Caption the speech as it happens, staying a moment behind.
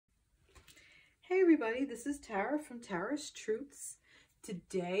everybody, this is Tara from Tara's Truths.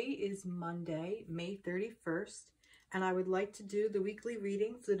 Today is Monday, May 31st, and I would like to do the weekly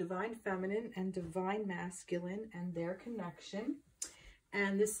reading for the Divine Feminine and Divine Masculine and their connection.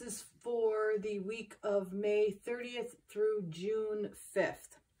 And this is for the week of May 30th through June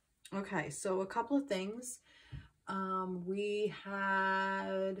 5th. Okay, so a couple of things. We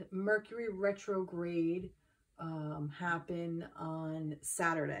had Mercury retrograde happen on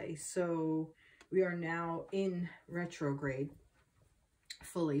Saturday. So we are now in retrograde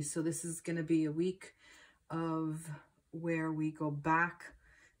fully. So this is going to be a week of where we go back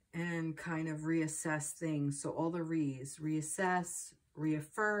and kind of reassess things. So all the reassess,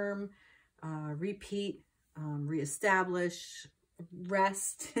 reaffirm, repeat, reestablish,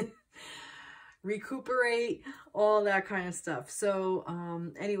 rest, recuperate, all that kind of stuff. So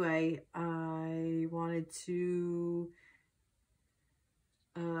anyway, I wanted to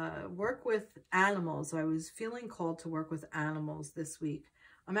work with animals. I was feeling called to work with animals this week.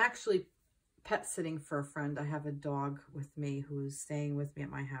 I'm actually pet sitting for a friend. I have a dog with me who's staying with me at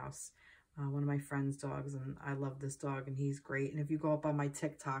my house, one of my friend's dogs, and I love this dog and he's great. And if you go up on my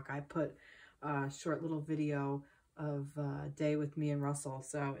TikTok, I put a short little video of day with me and Russell,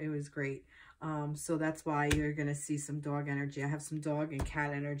 so it was great. So that's why you're gonna see some dog energy. I have some dog and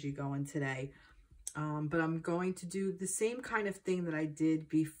cat energy going today, but I'm going to do the same kind of thing that I did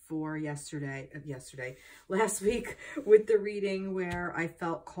before last week with the reading, where I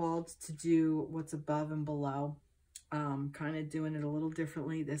felt called to do what's above and below. Kind of doing it a little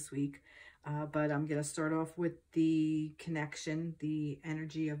differently this week. But I'm going to start off with the connection, the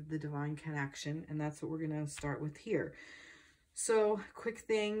energy of the divine connection, and that's what we're going to start with here. So, quick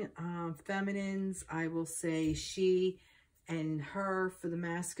thing, feminines, I will say she and her. For the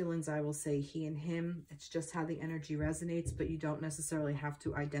masculines, I will say he and him. It's just how the energy resonates, but you don't necessarily have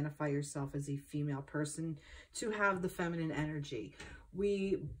to identify yourself as a female person to have the feminine energy.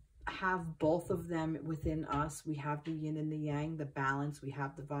 We have both of them within us. We have the yin and the yang, the balance. We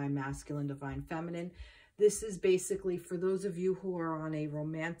have divine masculine, divine feminine. This is basically for those of you who are on a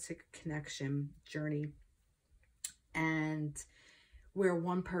romantic connection journey, and where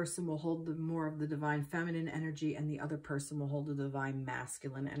one person will hold more of the divine feminine energy and the other person will hold the divine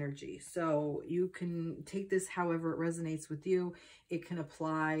masculine energy. So you can take this however it resonates with you. It can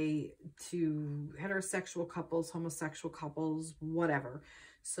apply to heterosexual couples, homosexual couples, whatever.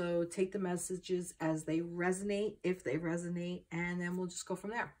 So take the messages as they resonate, if they resonate, and then we'll just go from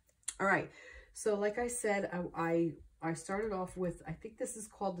there. All right. So like I said, I started off with, I think this is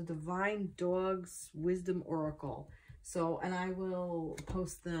called the Divine Dogs Wisdom Oracle. So, and I will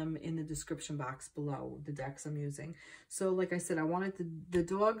post them in the description box below, the decks I'm using. So like I said, I wanted the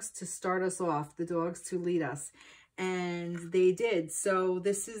dogs to start us off, the dogs to lead us. And they did. So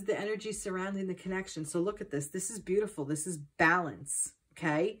this is the energy surrounding the connection. So look at this. This is beautiful. This is balance.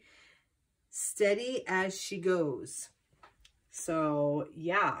 Okay, steady as she goes. So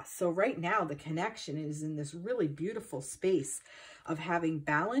yeah, so right now the connection is in this really beautiful space of having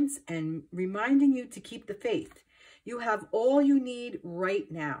balance and reminding you to keep the faith. You have all you need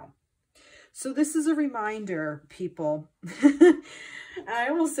right now. So this is a reminder, people. I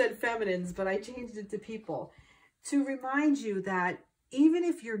almost said feminines, but I changed it to people, to remind you that even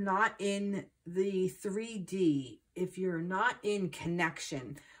if you're not in the 3D, if you're not in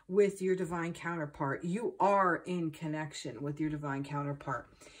connection with your divine counterpart, you are in connection with your divine counterpart.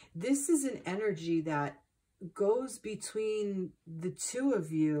 This is an energy that goes between the two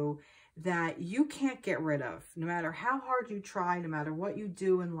of you that you can't get rid of. No matter how hard you try, no matter what you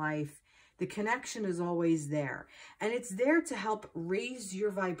do in life, the connection is always there. And it's there to help raise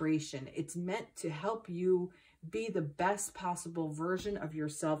your vibration. It's meant to help you be the best possible version of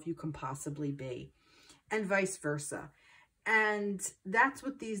yourself you can possibly be, and vice versa. And that's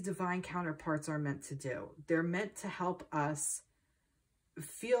what these divine counterparts are meant to do. They're meant to help us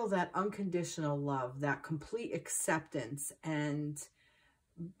feel that unconditional love, that complete acceptance, and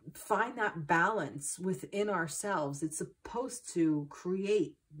find that balance within ourselves. It's supposed to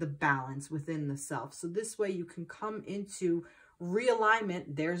create the balance within the self. So this way you can come into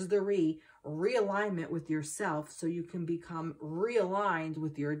realignment, there's the realignment with yourself, so you can become realigned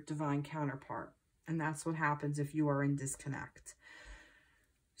with your divine counterpart. And that's what happens if you are in disconnect.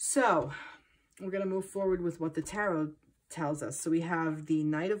 So we're going to move forward with what the tarot tells us. So we have the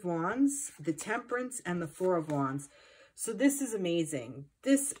Knight of Wands, the Temperance, and the Four of Wands. So this is amazing.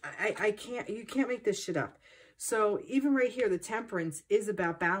 This, you can't make this shit up. So even right here, the Temperance is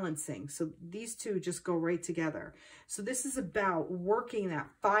about balancing. So these two just go right together. So this is about working that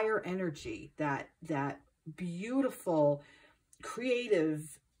fire energy, that beautiful,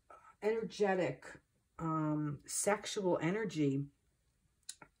 creative energetic, sexual energy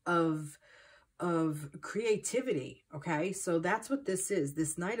of creativity. Okay, so that's what this is.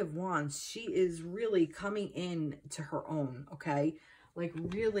 This Knight of Wands, she is really coming in to her own. Okay, like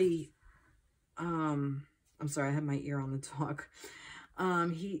really, I'm sorry, I have my ear on the dog.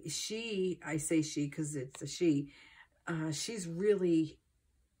 I say she because it's a she. She's really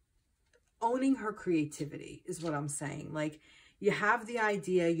owning her creativity is what I'm saying. Like, you have the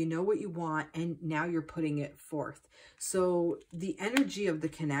idea, you know what you want, and now you're putting it forth. So the energy of the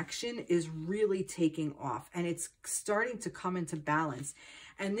connection is really taking off, and it's starting to come into balance.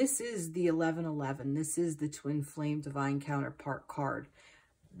 And this is the 1111. This is the Twin Flame Divine Counterpart card,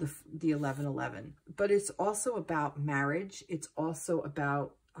 the 1111. But it's also about marriage. It's also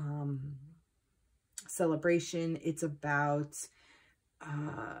about celebration. It's about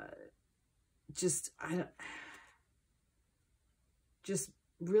just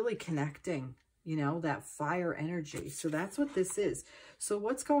really connecting, you know, that fire energy. So that's what this is. So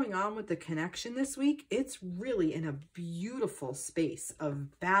what's going on with the connection this week? It's really in a beautiful space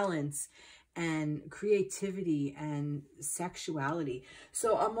of balance and creativity and sexuality.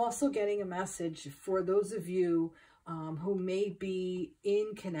 So I'm also getting a message for those of you who may be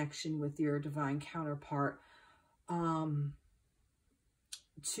in connection with your divine counterpart,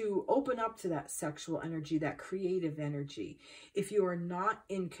 to open up to that sexual energy, that creative energy. If you are not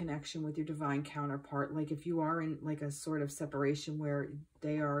in connection with your divine counterpart, like if you are in like a sort of separation where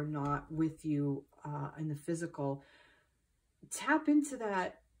they are not with you in the physical, tap into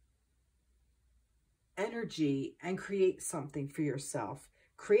that energy and create something for yourself.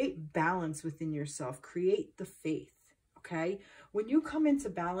 Create balance within yourself. Create the faith, okay? When you come into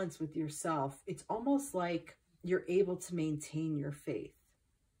balance with yourself, it's almost like you're able to maintain your faith.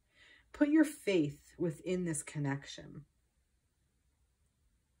 Put your faith within this connection.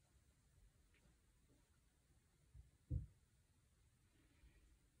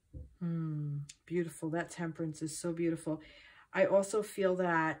 Beautiful. That Temperance is so beautiful. I also feel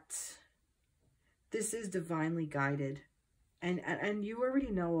that this is divinely guided. And you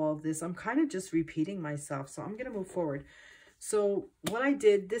already know all of this. I'm kind of just repeating myself, so I'm going to move forward. So what I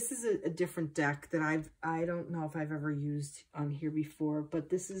did, this is a different deck that I don't know if I've ever used on here before, but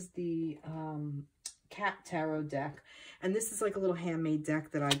this is the Cat Tarot deck. And this is like a little handmade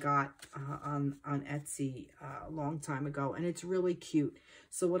deck that I got on Etsy a long time ago. And it's really cute.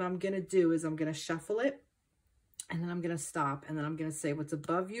 So what I'm going to do is I'm going to shuffle it. And then I'm going to stop. And then I'm going to say what's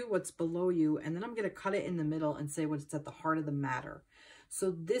above you, what's below you. And then I'm going to cut it in the middle and say what's at the heart of the matter. So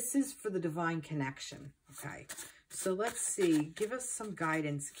this is for the divine connection. Okay. So let's see, give us some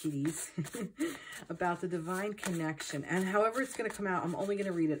guidance, kitties, about the divine connection. And however it's going to come out, I'm only going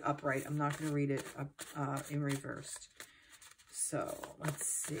to read it upright. I'm not going to read it in reversed. So let's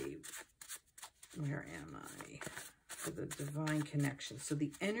see, where am I? For the divine connection. So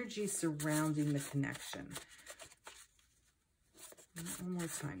the energy surrounding the connection. One more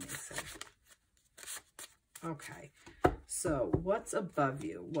time, they say. Okay. So what's above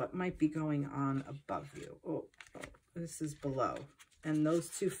you? What might be going on above you? Oh, this is below. And those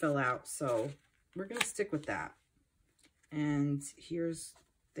two fell out. So we're going to stick with that. And here's,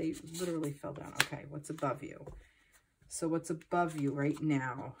 they literally fell down. Okay, what's above you? So what's above you right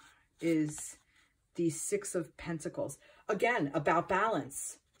now is the Six of Pentacles. Again, about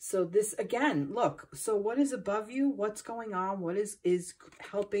balance. So this, again, look, so what is above you? What's going on? What is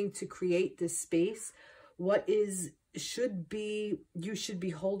helping to create this space? What is, you should be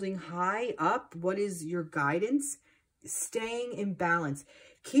holding high up? What is your guidance? Staying in balance.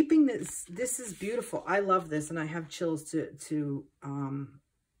 Keeping this is beautiful. I love this, and I have chills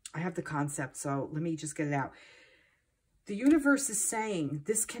I have the concept, so let me just get it out. The universe is saying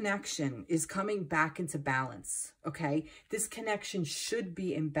this connection is coming back into balance, okay? This connection should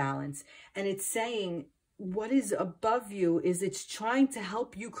be in balance. And it's saying what is above you is it's trying to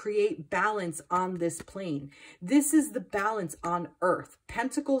help you create balance on this plane. This is the balance on Earth.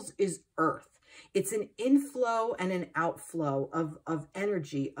 Pentacles is Earth. It's an inflow and an outflow of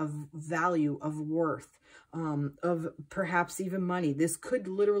energy, of value, of worth, of perhaps even money. This could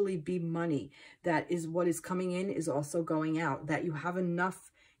literally be money. That is what is coming in is also going out. That you have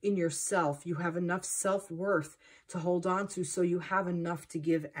enough in yourself. You have enough self-worth to hold on to, so you have enough to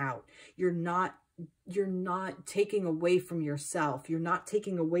give out. You're not taking away from yourself. You're not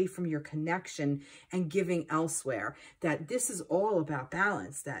taking away from your connection and giving elsewhere. That this is all about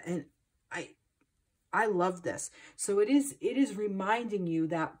balance. That, and I love this. So it is reminding you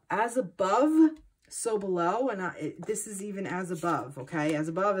that as above, so below, and this is even as above, okay? As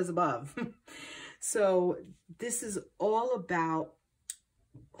above is above. So this is all about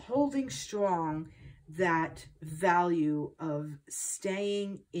holding strong that value of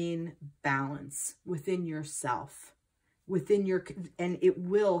staying in balance within yourself, within your, and it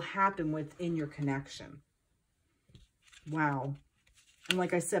will happen within your connection. Wow. And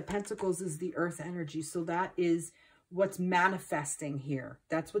like I said, Pentacles is the earth energy. So that is what's manifesting here.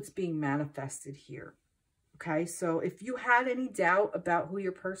 That's what's being manifested here. Okay. So if you had any doubt about who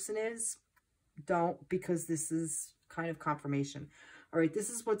your person is, don't, because this is kind of confirmation. All right. This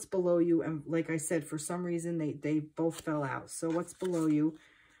is what's below you. And like I said, for some reason, they both fell out. So what's below you?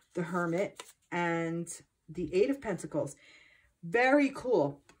 The Hermit and the Eight of Pentacles. Very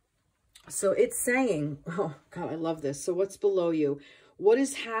cool. So it's saying, oh God, I love this. So what's below you? What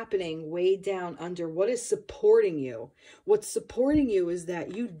is happening way down under? What is supporting you? What's supporting you is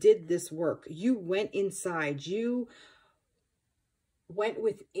that you did this work. You went inside. You went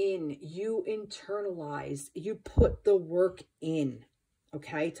within. You internalized. You put the work in,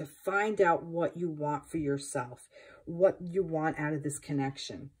 okay, to find out what you want for yourself, what you want out of this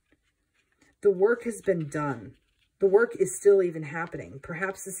connection. The work has been done. The work is still even happening.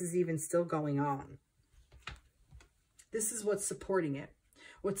 Perhaps this is even still going on. This is what's supporting it.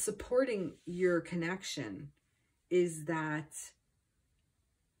 What's supporting your connection is that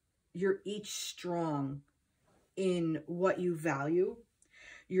you're each strong in what you value.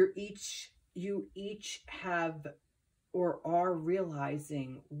 You each have or are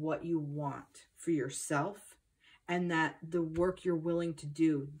realizing what you want for yourself, and that the work you're willing to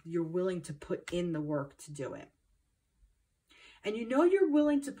do, you're willing to put in the work to do it. And you know you're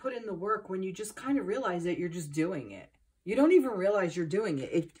willing to put in the work when you just kind of realize that you're just doing it. You don't even realize you're doing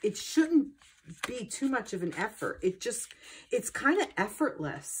it. It shouldn't be too much of an effort. It's kind of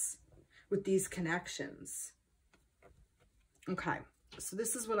effortless with these connections. Okay, so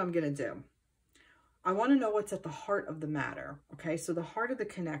this is what I'm going to do. I want to know what's at the heart of the matter. Okay, so the heart of the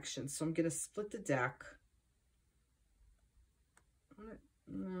connection. So I'm going to split the deck.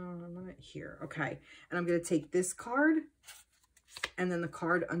 No, I want it here. Okay, and I'm going to take this card and then the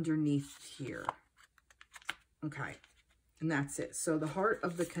card underneath here. Okay. And that's it. So the heart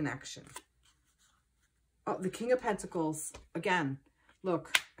of the connection. Oh, the King of Pentacles. Again,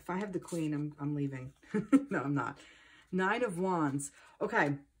 look, if I have the Queen, I'm leaving. No, I'm not. Nine of Wands.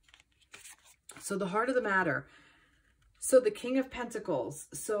 Okay. So the heart of the matter. So the King of Pentacles.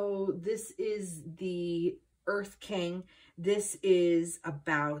 So this is the Earth King. This is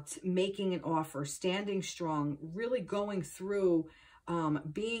about making an offer, standing strong, really going through,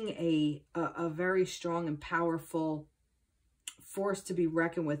 being a very strong and powerful force to be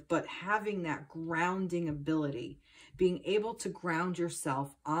reckoned with, but having that grounding ability, being able to ground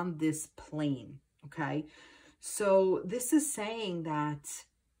yourself on this plane. Okay. So this is saying that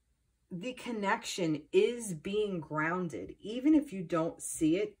the connection is being grounded. Even if you don't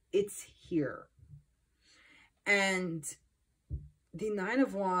see it, it's here. And the Nine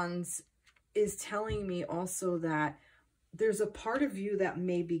of Wands is telling me also that there's a part of you that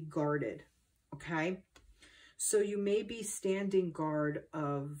may be guarded. Okay. So you may be standing guard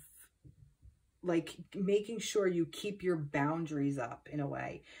of, like, making sure you keep your boundaries up in a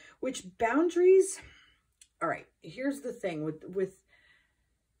way. Which boundaries, all right, here's the thing with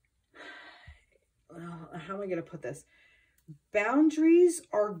how am I going to put this? Boundaries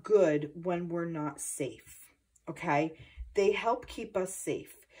are good when we're not safe, okay? They help keep us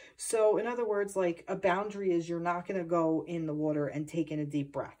safe. So in other words, like, a boundary is you're not going to go in the water and take in a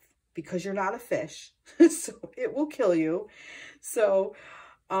deep breath, because you're not a fish, so it will kill you. So,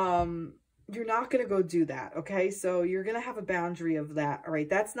 you're not going to go do that. Okay. So you're going to have a boundary of that. All right.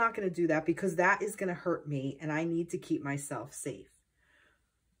 That's not going to do that, because that is going to hurt me and I need to keep myself safe.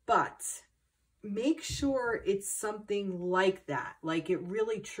 But make sure it's something like that. Like, it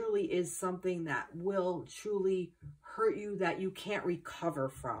really truly is something that will truly hurt you, that you can't recover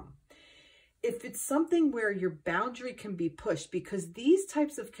from. If it's something where your boundary can be pushed, because these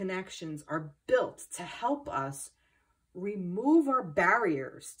types of connections are built to help us remove our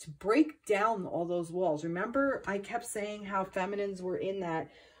barriers, to break down all those walls. Remember, I kept saying how feminines were in that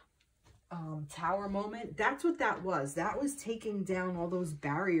tower moment? That's what that was. That was taking down all those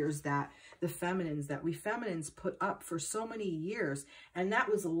barriers that we feminines put up for so many years. And that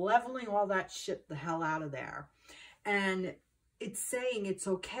was leveling all that shit the hell out of there. And it's saying it's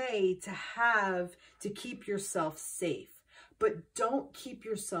okay to keep yourself safe, but don't keep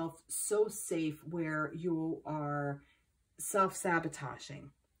yourself so safe where you are self-sabotaging.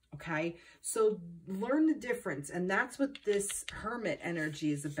 Okay. So learn the difference. And that's what this Hermit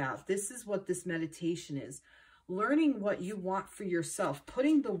energy is about. This is what this meditation is. Learning what you want for yourself,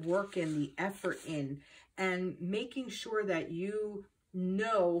 putting the work in, the effort in, and making sure that you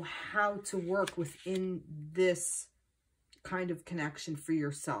know how to work within this kind of connection for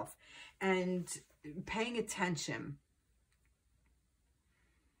yourself and paying attention.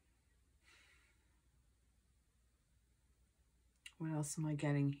 What else am I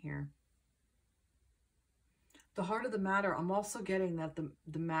getting here? The heart of the matter, I'm also getting that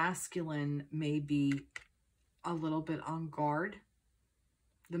the masculine may be a little bit on guard.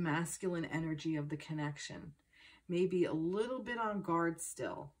 The masculine energy of the connection may be a little bit on guard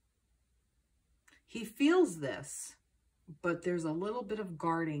still. He feels this, but there's a little bit of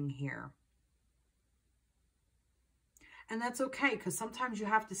guarding here. And that's okay, because sometimes you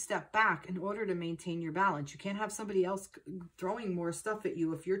have to step back in order to maintain your balance. You can't have somebody else throwing more stuff at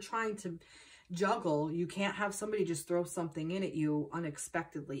you. If you're trying to juggle, you can't have somebody just throw something in at you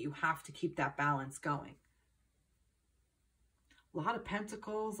unexpectedly. You have to keep that balance going. A lot of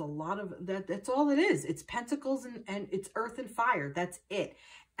pentacles, a lot of that's all it is. It's pentacles and it's earth and fire. That's it.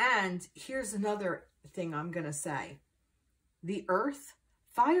 And here's another thing I'm going to say. The earth,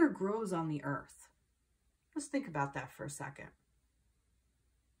 fire grows on the earth. Let's think about that for a second.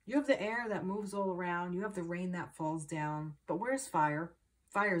 You have the air that moves all around. You have the rain that falls down. But where's fire?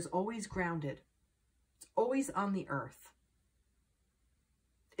 Fire is always grounded. It's always on the earth.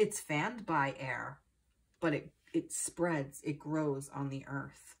 It's fanned by air, but it spreads, it grows on the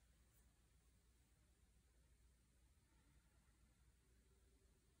earth.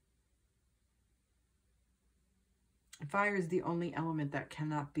 Fire is the only element that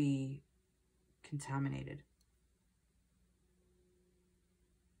cannot be contaminated.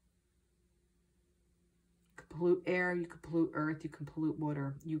 You can pollute air, you can pollute earth, you can pollute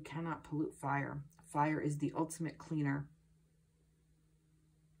water. You cannot pollute fire. Fire is the ultimate cleaner.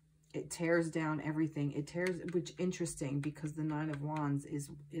 It tears down everything. It tears, which interesting because the Nine of Wands is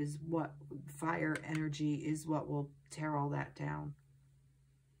what fire energy is, what will tear all that down.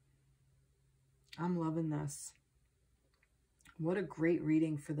 I'm loving this. What a great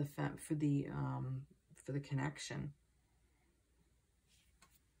reading for the connection.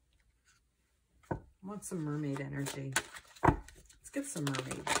 I want some mermaid energy. Let's get some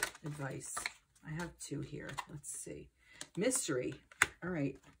mermaid advice. I have two here. Let's see. Mystery. All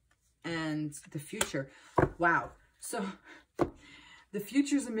right. And the future. Wow. So the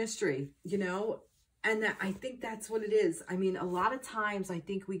future's a mystery, you know, and I think that's what it is. I mean, a lot of times I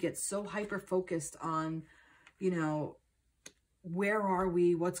think we get so hyper focused on, you know, where are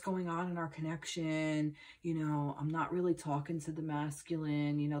we? What's going on in our connection? You know, I'm not really talking to the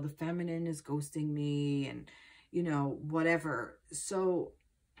masculine, you know, the feminine is ghosting me and, you know, whatever. So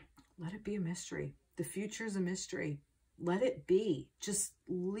let it be a mystery. The future's a mystery. Let it be. Just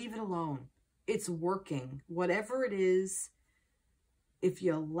leave it alone. It's working. Whatever it is, if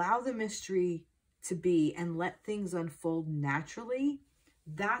you allow the mystery to be and let things unfold naturally,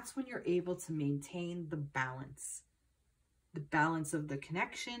 that's when you're able to maintain the balance. The balance of the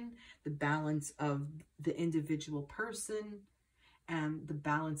connection, the balance of the individual person, and the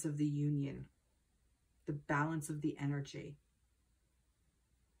balance of the union, the balance of the energy.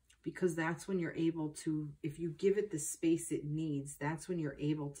 Because that's when you're able to, if you give it the space it needs, that's when you're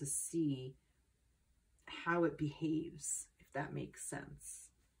able to see how it behaves, if that makes sense.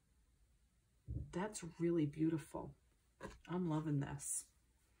 That's really beautiful. I'm loving this.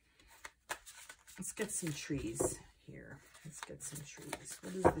 Let's get some trees here. Let's get some trees.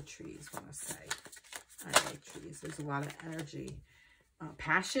 What does the trees want to say? I like trees. There's a lot of energy.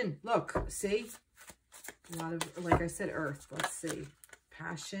 Passion. Look, see? A lot of, like I said, earth. Let's see.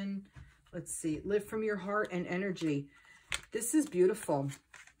 Passion. Let's see. Live from your heart and energy. This is beautiful.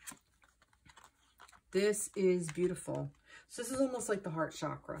 This is beautiful. So this is almost like the heart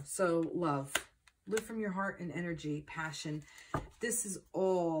chakra. So love. Live from your heart and energy. Passion. This is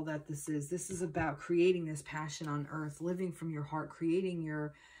all that this is. This is about creating this passion on earth, living from your heart, creating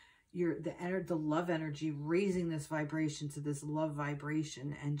the love energy, raising this vibration to this love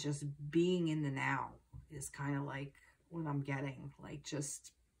vibration, and just being in the now is kind of like what I'm getting. Like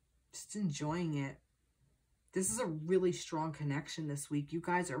just enjoying it. This is a really strong connection this week. You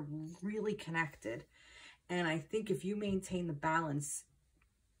guys are really connected. And I think if you maintain the balance,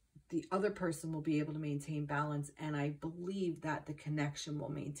 the other person will be able to maintain balance, and I believe that the connection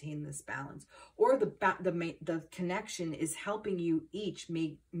will maintain this balance, or the connection is helping you each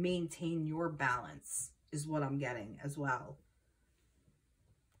maintain your balance, is what I'm getting as well.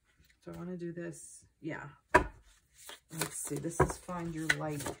 So I want to do this. Yeah. Let's see. This is Find Your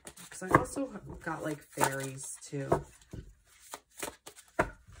Light, because I also got like fairies too.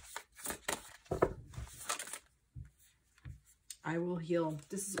 I will heal.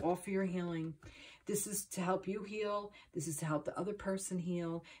 This is all for your healing. This is to help you heal. This is to help the other person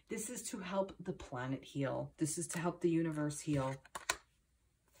heal. This is to help the planet heal. This is to help the universe heal.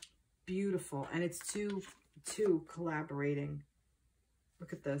 Beautiful. And it's two collaborating.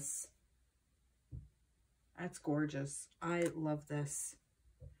 Look at this. That's gorgeous. I love this.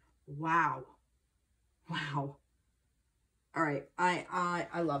 Wow. Wow. All right.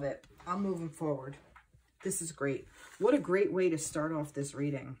 I love it. I'm moving forward. This is great. What a great way to start off this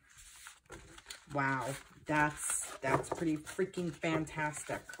reading. Wow. That's pretty freaking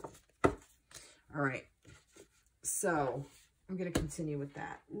fantastic. All right. So I'm going to continue with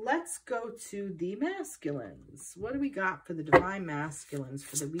that. Let's go to the masculines. What do we got for the divine masculines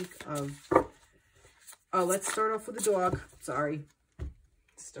for the week of... Oh, let's start off with the dog. Sorry.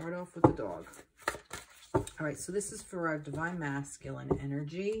 Start off with the dog. All right, so this is for our divine masculine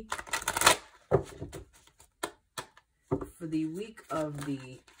energy for the week of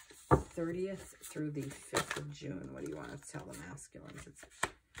the 30th through the 5th of June. What do you want to tell the masculines?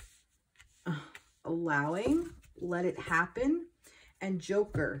 It's allowing, let it happen, and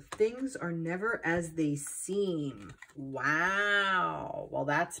Joker, things are never as they seem. Wow. Well,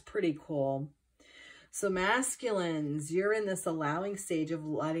 that's pretty cool. So masculines, you're in this allowing stage of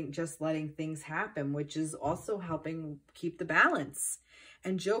just letting things happen, which is also helping keep the balance.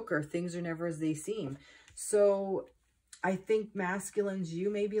 And Joker, things are never as they seem. So I think masculines, you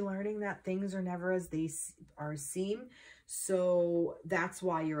may be learning that things are never as they seem. So that's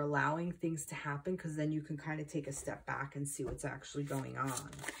why you're allowing things to happen, because then you can kind of take a step back and see what's actually going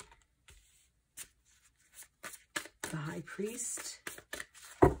on. The High Priest,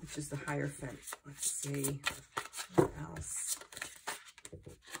 which is the Hierophant. Let's see what else.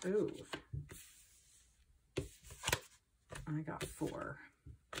 Ooh. I got 4.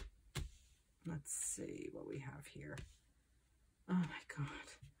 Let's see what we have here. Oh my God.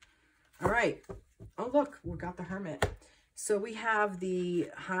 All right. Oh, look, we got the Hermit. So we have the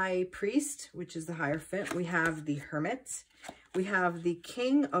High Priest, which is the Hierophant. We have the Hermit. We have the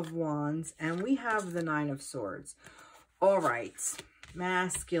King of Wands, and we have the 9 of Swords. All right.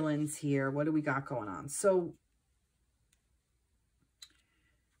 Masculines here. What do we got going on? So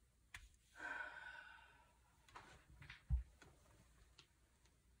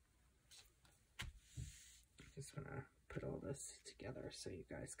I just want to put all this together so you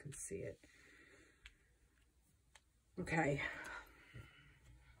guys can see it. Okay.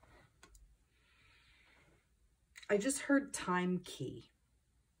 I just heard time key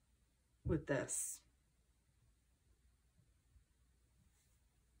with this.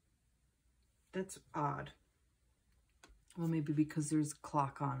 That's odd. Well, maybe because there's a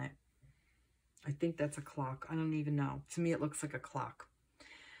clock on it. I think that's a clock. I don't even know. To me, it looks like a clock.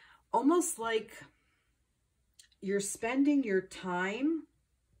 Almost like you're spending your time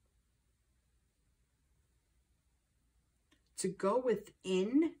to go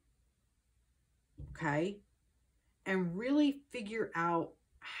within, okay, and really figure out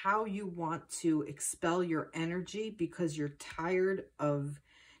how you want to expel your energy, because you're tired of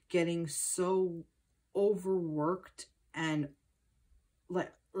getting so overworked. And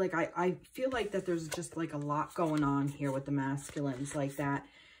like I feel like that there's just like a lot going on here with the masculines, like that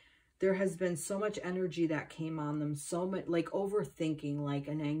there has been so much energy that came on them, so much like overthinking, like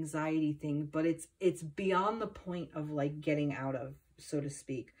an anxiety thing, but it's beyond the point of like getting out of, so to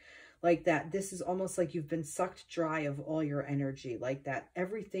speak. Like that this is almost like you've been sucked dry of all your energy, like that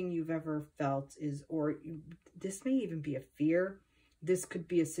everything you've ever felt is, or this may even be a fear. This could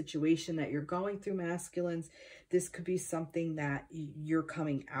be a situation that you're going through, masculines. This could be something that you're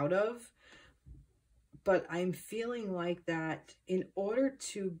coming out of. But I'm feeling like that in order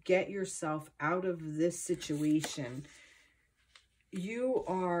to get yourself out of this situation, you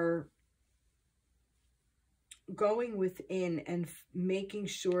are going within and making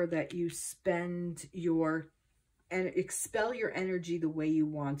sure that you spend your and expel your energy the way you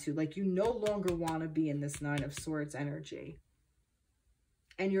want to. Like you no longer want to be in this 9 of Swords energy.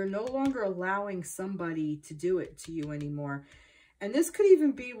 And you're no longer allowing somebody to do it to you anymore. And this could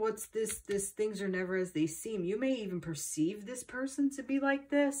even be what's this things are never as they seem. You may even perceive this person to be like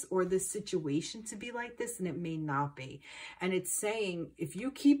this, or this situation to be like this, and it may not be. And it's saying, if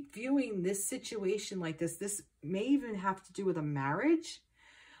you keep viewing this situation like this, this may even have to do with a marriage.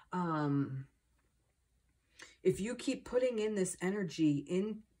 If you keep putting in this energy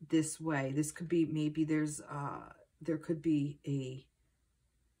in this way, this could be, maybe there could be a,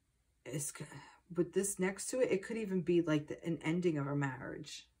 with this next to it, it could even be like an ending of a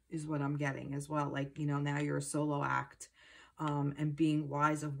marriage is what I'm getting as well. Like, you know, now you're a solo act, and being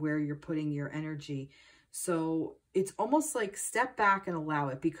wise of where you're putting your energy. So it's almost like step back and allow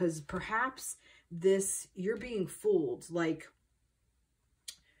it, because perhaps you're being fooled. Like,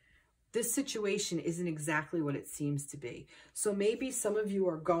 this situation isn't exactly what it seems to be. So maybe some of you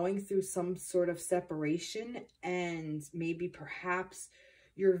are going through some sort of separation, and maybe perhaps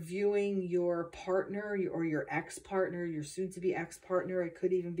you're viewing your partner or your ex-partner, your soon-to-be ex-partner, it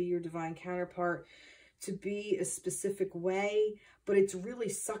could even be your divine counterpart, to be a specific way, but it's really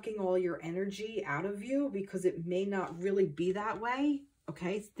sucking all your energy out of you because it may not really be that way,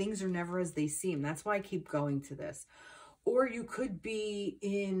 okay? Things are never as they seem. That's why I keep going to this. Or you could be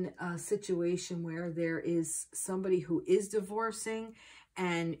in a situation where there is somebody who is divorcing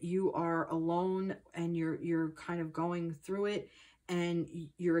and you are alone and you're kind of going through it and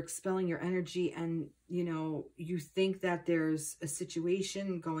you're expelling your energy, and, you know, you think that there's a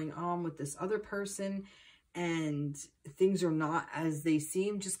situation going on with this other person and things are not as they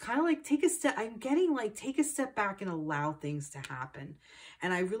seem. Just kind of like take a step. I'm getting like, take a step back and allow things to happen.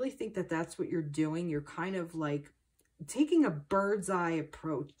 And I really think that that's what you're doing. You're kind of like taking a bird's eye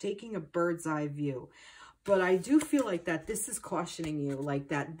approach, taking a bird's eye view. But I do feel like that this is cautioning you, like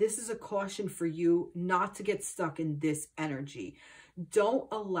that this is a caution for you not to get stuck in this energy. Don't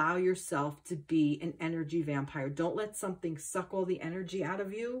allow yourself to be an energy vampire. Don't let something suck all the energy out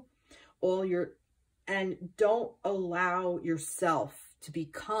of you, and don't allow yourself to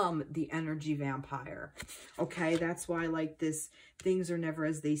become the energy vampire. Okay, that's why, like, this, things are never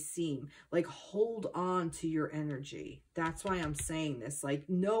as they seem. Like, hold on to your energy. That's why I'm saying this. Like,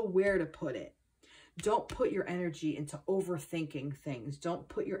 know where to put it. Don't put your energy into overthinking things. Don't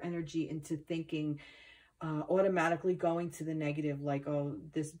put your energy into thinking, automatically going to the negative, like, oh,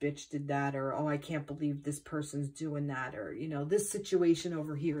 this bitch did that, or, oh, I can't believe this person's doing that, or, you know, this situation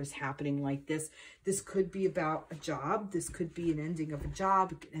over here is happening like this. This could be about a job. This could be an ending of a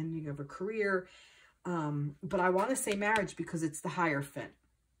job, ending of a career. But I want to say marriage because it's the Hierophant.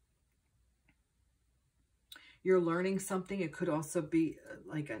 You're learning something. It could also be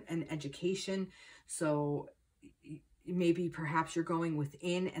like an education. So maybe perhaps you're going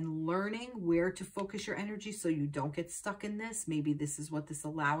within and learning where to focus your energy so you don't get stuck in this. Maybe this is what this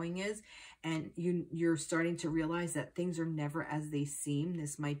allowing is. And you're starting to realize that things are never as they seem.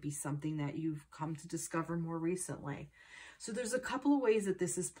 This might be something that you've come to discover more recently. So there's a couple of ways that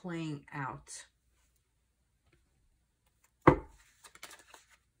this is playing out.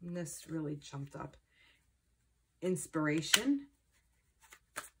 And this really jumped up. Inspiration,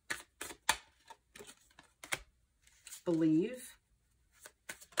 believe,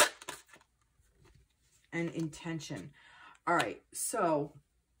 and intention. All right, so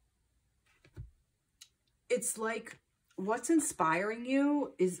it's like what's inspiring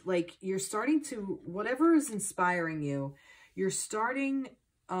you is like you're starting to, whatever is inspiring you, you're starting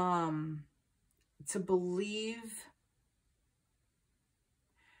to believe,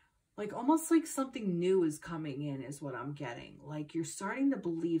 like almost like something new is coming in is what I'm getting. Like you're starting to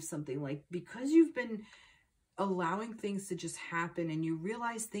believe something, like because you've been allowing things to just happen and you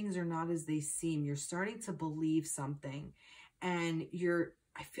realize things are not as they seem, you're starting to believe something. And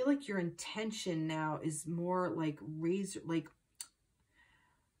I feel like your intention now is more like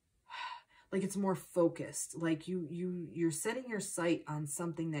like it's more focused. Like you're setting your sight on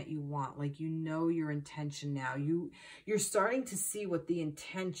something that you want. Like, you know, your intention now. You're starting to see what the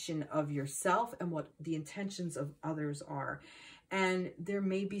intention of yourself and what the intentions of others are. And there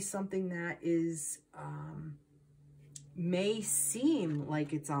may be something that is, may seem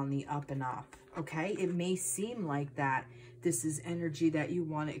like it's on the up and up. Okay. It may seem like that this is energy that you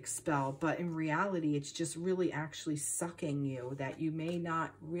want to expel, but in reality, it's just really actually sucking you, that you may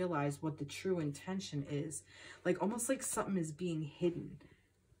not realize what the true intention is. Like almost like something is being hidden.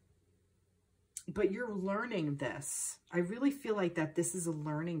 But you're learning this. I really feel like that this is a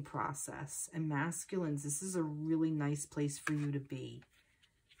learning process. And masculines, this is a really nice place for you to be.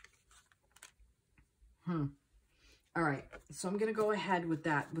 All right, so I'm going to go ahead with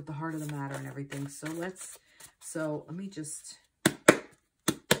that, with the heart of the matter and everything. So let me just,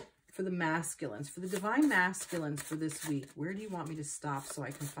 for the masculines, for the divine masculines for this week, where do you want me to stop so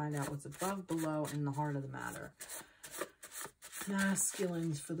I can find out what's above, below, and the heart of the matter?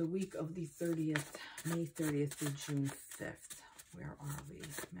 Masculines for the week of the 30th, May 30th through June 5th. Where are we?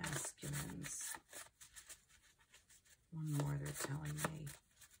 Masculines. One more they're telling me.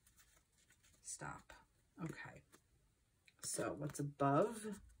 Stop. Okay. So what's above,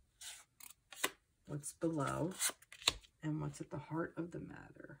 what's below, and what's at the heart of the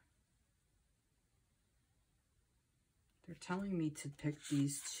matter? They're telling me to pick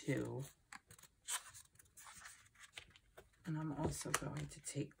these two. And I'm also going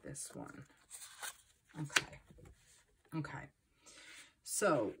to take this one. Okay. Okay.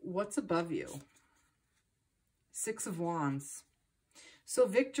 So what's above you? Six of Wands. So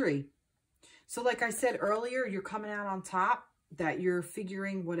victory. So like I said earlier, you're coming out on top, that you're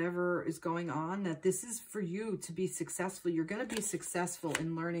figuring whatever is going on, that this is for you to be successful. You're going to be successful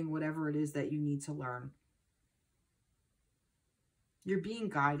in learning whatever it is that you need to learn. You're being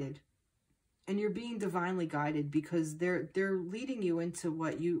guided. And you're being divinely guided, because they're leading you into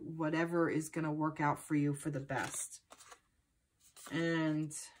whatever is going to work out for you for the best.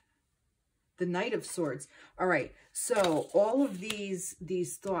 And the Knight of Swords. All right. So all of these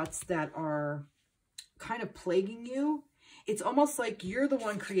thoughts that are kind of plaguing you, it's almost like you're the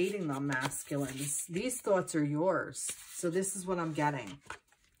one creating them, masculines. These thoughts are yours. So this is what I'm getting.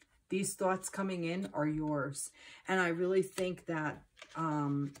 These thoughts coming in are yours. And I really think that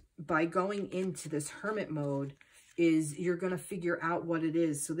by going into this hermit mode, you're going to figure out what it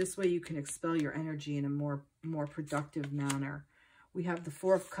is. So this way you can expel your energy in a more productive manner. We have the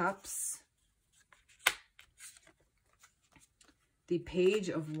Four of Cups, the Page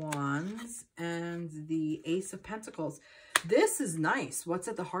of Wands, and the Ace of Pentacles. This is nice. What's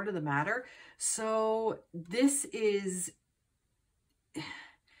at the heart of the matter? So this is,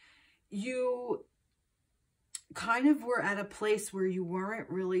 you kind of were at a place where you weren't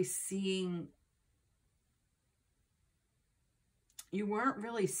really seeing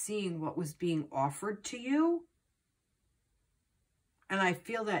what was being offered to you. And I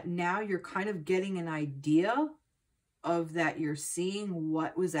feel that now you're kind of getting an idea of that. You're seeing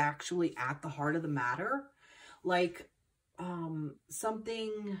what was actually at the heart of the matter. Like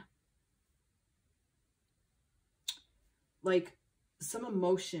something like some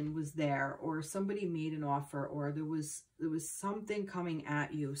emotion was there, or somebody made an offer, or there was something coming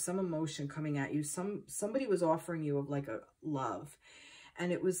at you, some emotion coming at you. Somebody was offering you of like a love.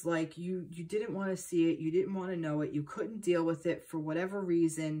 And it was like you didn't want to see it. You didn't want to know it. You couldn't deal with it for whatever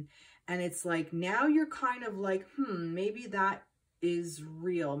reason. And it's like now you're kind of like, maybe that is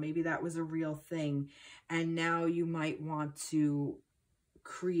real. Maybe that was a real thing. And now you might want to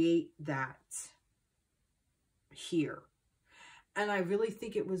create that here. And I really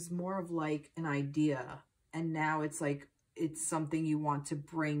think it was more of like an idea. And now it's like it's something you want to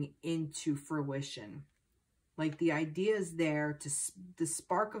bring into fruition. Like the idea is there, the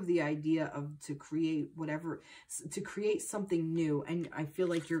spark of the idea to create whatever, to create something new. And I feel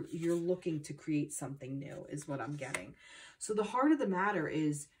like you're looking to create something new is what I'm getting. So the heart of the matter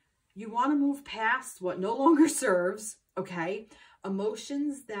is you want to move past what no longer serves, okay?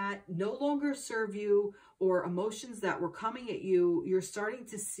 Emotions that no longer serve you, or emotions that were coming at you, you're starting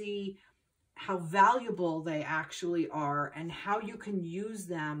to see how valuable they actually are and how you can use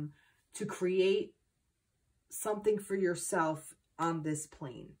them to create something for yourself on this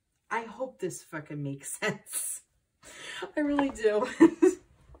plane. I hope this fucking makes sense. I really do.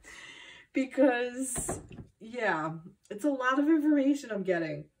 Because, yeah, it's a lot of information I'm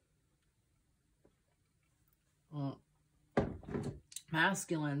getting.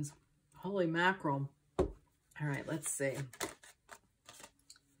 Masculines. Holy mackerel. All right, let's see.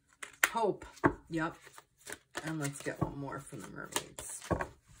 Hope. Yep. And let's get one more from the mermaids.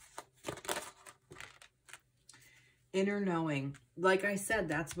 Inner knowing. Like I said,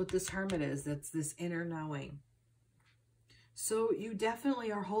 that's what this hermit is. That's this inner knowing. So you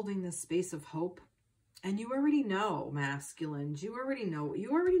definitely are holding this space of hope. And you already know, masculines. You already know.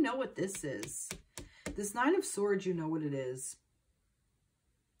 You already know what this is. This Nine of Swords, you know what it is.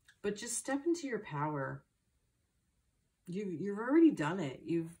 But just step into your power. You've already done it.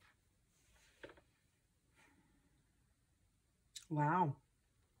 Wow.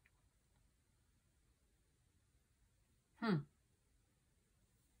 Is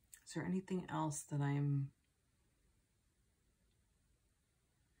there anything else that I'm...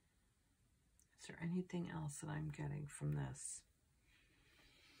 Is there anything else that I'm getting from this?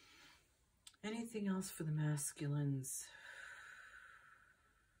 Anything else for the masculines?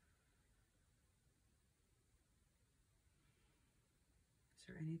 Is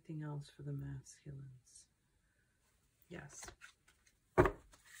there anything else for the masculines? Yes.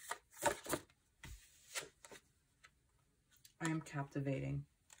 I am captivating.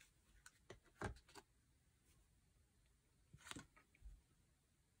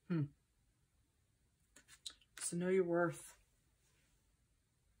 So know your worth.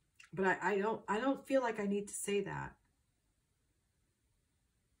 But I don't feel like I need to say that.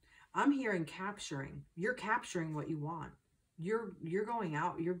 I'm hearing capturing. You're capturing what you want. You're going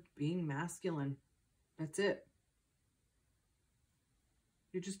out. You're being masculine. That's it.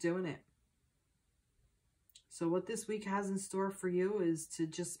 You're just doing it. So what this week has in store for you is to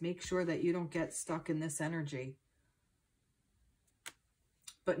just make sure that you don't get stuck in this energy.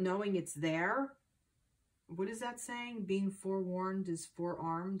 But knowing it's there what is that saying? Being forewarned is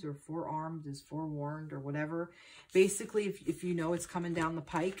forearmed, or forearmed is forewarned, or whatever. Basically, if you know it's coming down the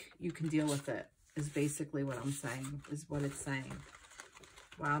pike, you can deal with it, is basically what I'm saying, is what it's saying.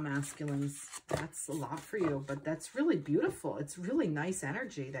 Wow, masculines, that's a lot for you, but that's really beautiful. It's really nice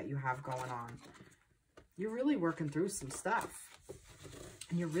energy that you have going on. You're really working through some stuff,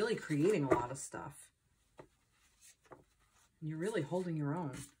 and you're really creating a lot of stuff. And you're really holding your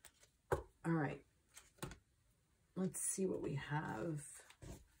own. All right. Let's see what we have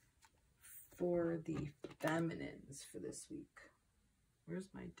for the feminines for this week. Where's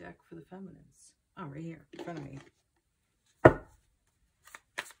my deck for the feminines? Oh, right here in front of me.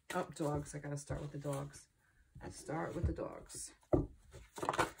 Oh, dogs. I got to start with the dogs. Start with the dogs.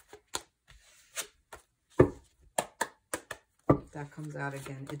 That comes out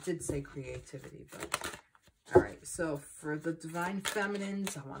again. It did say creativity, but all right. So for the divine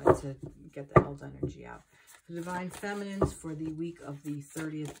feminines, I wanted to get the held energy out. The divine feminines for the week of the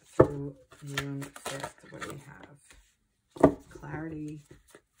 30th through June 5th. What do we have? Clarity.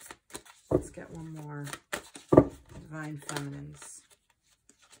 Let's get one more. Divine feminines.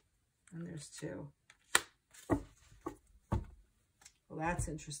 And there's two. Well, that's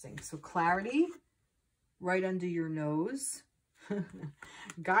interesting. So clarity, right under your nose.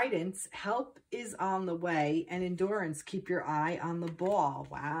 Guidance, help is on the way, and endurance, keep your eye on the ball.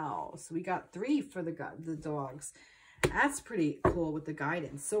 Wow. So we got 3 for the dogs. That's pretty cool with the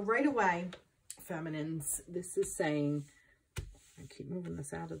guidance. So right away, feminines, this is saying, I keep moving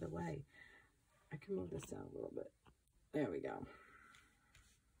this out of the way. I can move this down a little bit. There we go.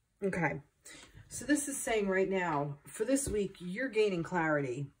 Okay. So this is saying right now, for this week, you're gaining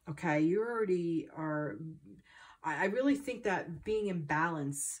clarity. Okay. You already are. I really think that being in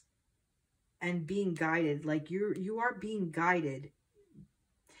balance and being guided, like you are being guided,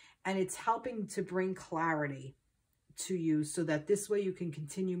 and it's helping to bring clarity to you so that this way you can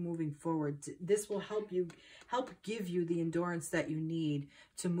continue moving forward. This will help give you the endurance that you need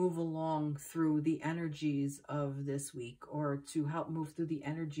to move along through the energies of this week, or to help move through the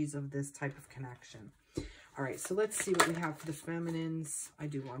energies of this type of connection. All right, so let's see what we have for the feminines. I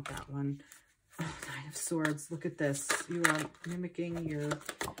do want that one. Oh, 9 of Swords. Look at this. You are mimicking your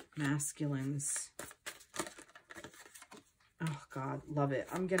masculines. Oh, God. Love it.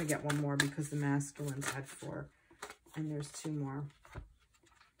 I'm going to get one more because the masculines had 4. And there's 2 more.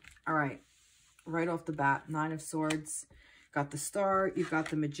 All right. Right off the bat, 9 of Swords. Got the Star. You got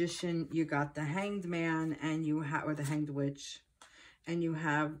the Magician. You got the Hanged Man. And you have, or the Hanged Witch. And you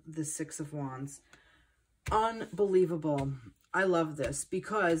have the 6 of Wands. Unbelievable. I love this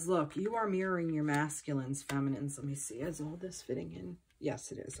because, look, you are mirroring your masculines, feminines. Let me see. Is all this fitting in?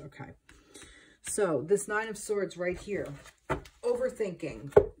 Yes, it is. Okay. So this 9 of Swords right here,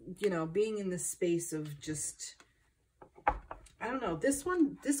 overthinking, you know, being in this space of just, I don't know. This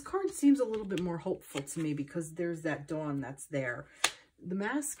card seems a little bit more hopeful to me because there's that dawn that's there. The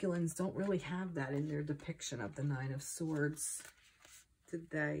masculines don't really have that in their depiction of the 9 of Swords,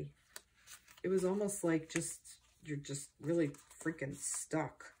 did they? It was almost like you're just really freaking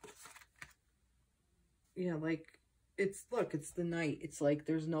stuck. You know, like, look, it's the night. It's like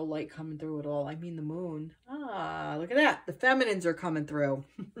there's no light coming through at all. I mean, the moon. Ah, look at that. The feminines are coming through.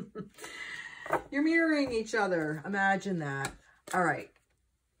 You're mirroring each other. Imagine that. All right.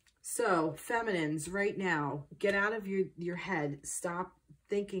 So, feminines, right now, get out of your head. Stop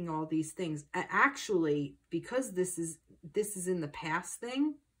thinking all these things. Actually, because this is in the past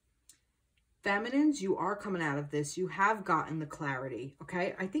thing, feminines, you are coming out of this. You have gotten the clarity,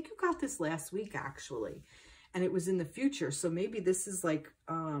 okay? I think you got this last week, actually, and it was in the future. So maybe this is like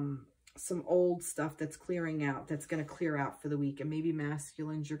some old stuff that's clearing out, that's going to clear out for the week. And maybe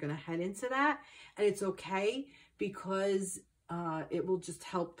masculines, you're going to head into that. And it's okay because it will just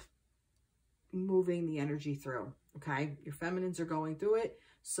help moving the energy through, okay? Your feminines are going through it.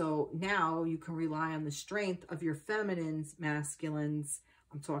 So now you can rely on the strength of your feminines, masculines.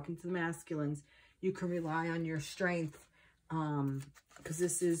 I'm talking to the masculines. You can rely on your strength because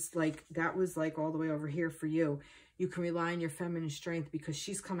this is like, that was like all the way over here for you. You can rely on your feminine strength because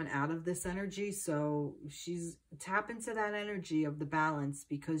she's coming out of this energy. So tap into that energy of the balance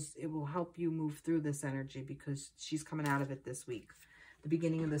because it will help you move through this energy because she's coming out of it this week, the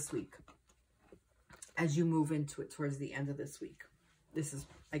beginning of this week, as you move into it towards the end of this week. This is,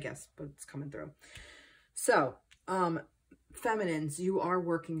 I guess, but it's coming through. So, feminines, you are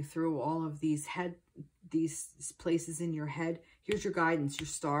working through all of these places in your head. Here's your guidance, your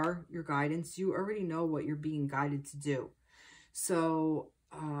star, your guidance. You already know what you're being guided to do. So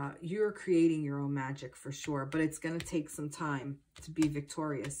you're creating your own magic for sure, but it's going to take some time to be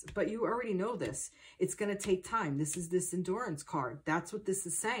victorious. But you already know this. It's going to take time. This is this endurance card. That's what this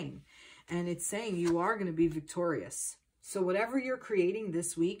is saying. And it's saying you are going to be victorious. So whatever you're creating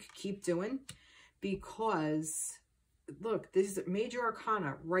this week, keep doing, because look, this is major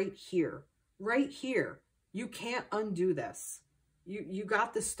arcana right here. Right here. You can't undo this. You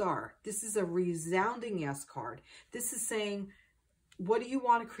got the star. This is a resounding yes card. This is saying, what do you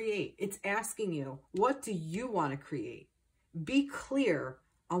want to create? It's asking you, what do you want to create? Be clear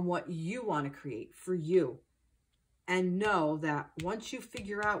on what you want to create for you. And know that once you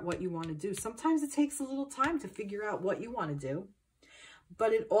figure out what you want to do, sometimes it takes a little time to figure out what you want to do.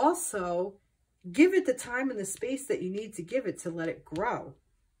 But it also, give it the time and the space that you need to give it to let it grow.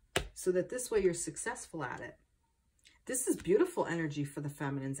 So that this way you're successful at it. This is beautiful energy for the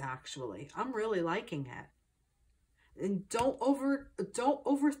feminines, actually. I'm really liking it. And don't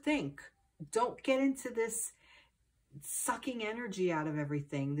overthink. Don't get into this sucking energy out of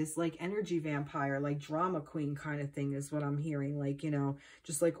everything. This like energy vampire, like drama queen kind of thing is what I'm hearing. Like, you know,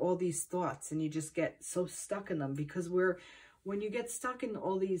 just like all these thoughts, and you just get so stuck in them, because when you get stuck in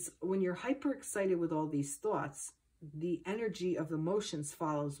all these, when you're hyper excited with all these thoughts, the energy of emotions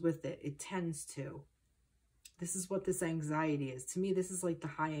follows with it. It tends to. This is what this anxiety is. To me, this is like the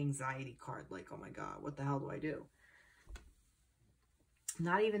high anxiety card. Like, oh my God, what the hell do I do?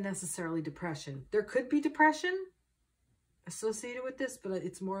 Not even necessarily depression. There could be depression associated with this, but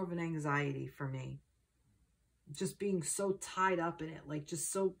it's more of an anxiety for me. Just being so tied up in it, like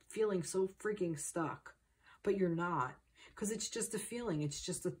just so feeling so freaking stuck. But you're not, because it's just a feeling. It's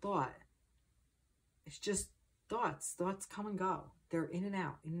just a thought. It's just thoughts. Thoughts come and go. They're in and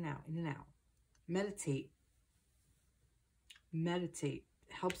out, in and out, in and out. Meditate. Meditate.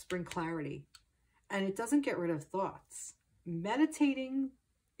 It helps bring clarity. And it doesn't get rid of thoughts. Meditating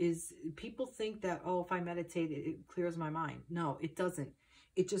is, people think that, oh, if I meditate, it clears my mind. No, it doesn't.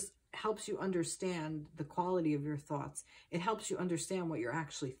 It just helps you understand the quality of your thoughts. It helps you understand what you're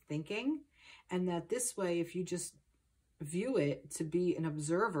actually thinking. And that this way, if you just view it to be an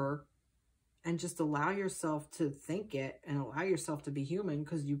observer and just allow yourself to think it and allow yourself to be human,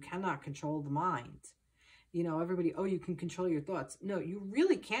 because you cannot control the mind. You know, everybody, oh, you can control your thoughts. No, you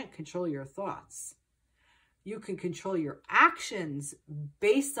really can't control your thoughts. You can control your actions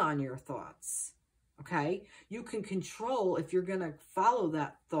based on your thoughts, okay? You can control if you're going to follow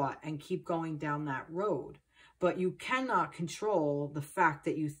that thought and keep going down that road, but you cannot control the fact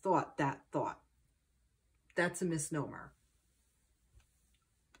that you thought that thought. That's a misnomer.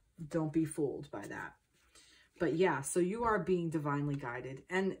 Don't be fooled by that. But yeah, so you are being divinely guided.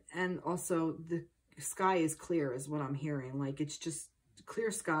 And also the sky is clear is what I'm hearing. Like, it's just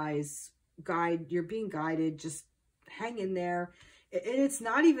clear skies. You're being guided. Just hang in there. And it's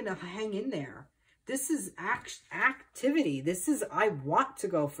not even a hang in there. This is activity. This is, I want to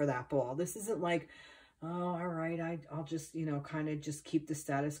go for that ball. This isn't like, oh, all right, I'll just, you know, kind of just keep the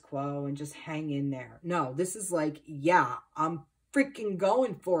status quo and just hang in there. No, this is like, yeah, I'm freaking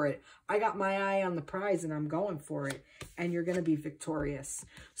going for it. I got my eye on the prize and I'm going for it. And you're going to be victorious.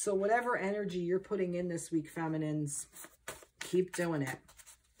 So whatever energy you're putting in this week, feminines, keep doing it.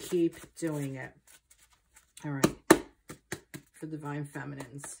 Keep doing it. All right. For divine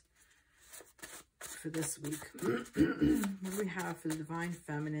feminines for this week. What do we have for the divine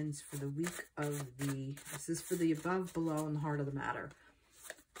feminines for the week of the, this is for the above, below, and the heart of the matter.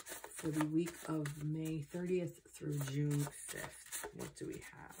 For the week of May 30th through June 5th. What do we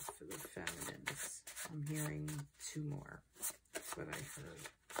have for the feminines? I'm hearing two more. That's what I heard.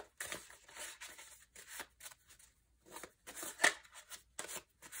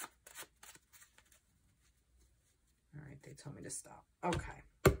 All right, they told me to stop.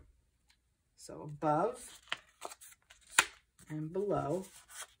 Okay. So above and below.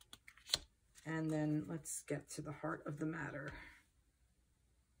 And then let's get to the heart of the matter.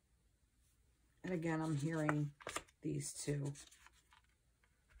 And again, I'm hearing these two.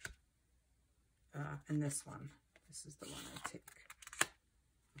 And this one. This is the one I take.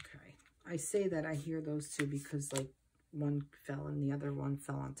 Okay. I say that I hear those two because, like, one fell and the other one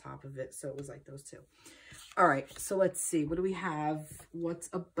fell on top of it. So it was like those two. All right. So let's see. What do we have? What's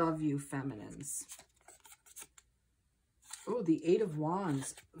above you, feminines? Oh, the Eight of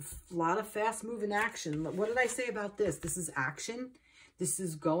Wands. A lot of fast-moving action. What did I say about this? This is action. This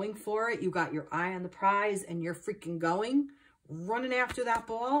is going for it. You got your eye on the prize and you're freaking going, running after that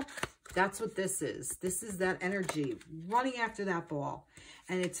ball. That's what this is. This is that energy, running after that ball.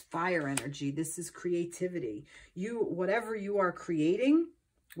 And it's fire energy. This is creativity. Whatever you are creating,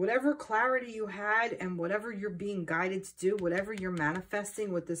 Whatever clarity you had and whatever you're being guided to do, whatever you're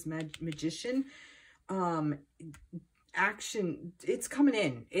manifesting with this magician, action, it's coming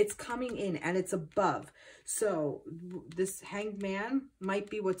in. It's coming in and it's above. So this Hanged Man might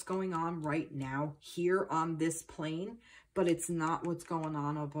be what's going on right now here on this plane, but it's not what's going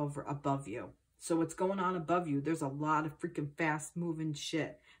on above you. So what's going on above you, there's a lot of freaking fast moving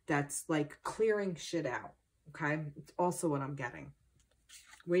shit that's like clearing shit out. Okay. It's also what I'm getting.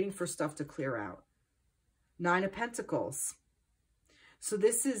 Waiting for stuff to clear out. 9 of Pentacles. So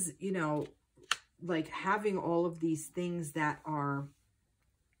this is, you know, like having all of these things that are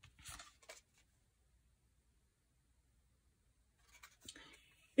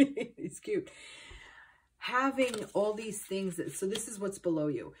it's cute. Having all these things that, so this is what's below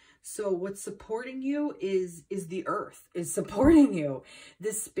you. So what's supporting you is the earth is supporting you.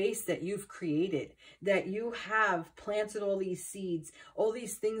 This space that you've created, that you have planted all these seeds, all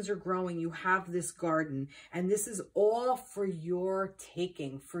these things are growing. You have this garden, and this is all for your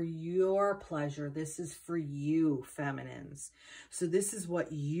taking, for your pleasure. This is for you, feminines. So this is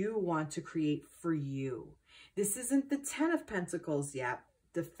what you want to create for you. This isn't the 10 of Pentacles yet.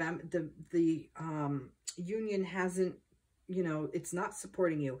 The union hasn't, you know, it's not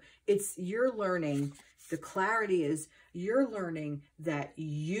supporting you. It's you're learning. The clarity is you're learning that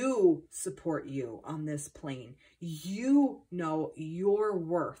you support you on this plane. You know your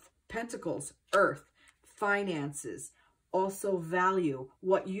worth. Pentacles, earth, finances, also value,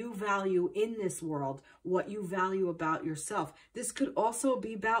 what you value in this world, what you value about yourself. This could also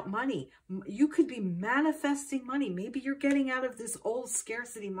be about money. You could be manifesting money. Maybe you're getting out of this old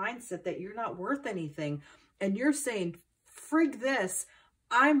scarcity mindset that you're not worth anything. And you're saying, frig this,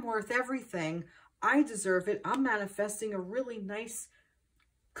 I'm worth everything. I deserve it. I'm manifesting a really nice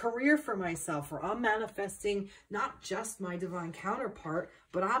career for myself, or I'm manifesting not just my divine counterpart,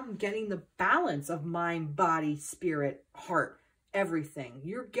 but I'm getting the balance of mind, body, spirit, heart, everything.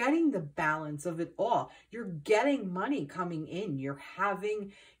 You're getting the balance of it all. You're getting money coming in. You're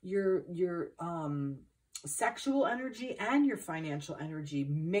having your sexual energy and your financial energy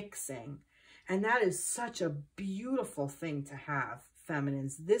mixing. And that is such a beautiful thing to have,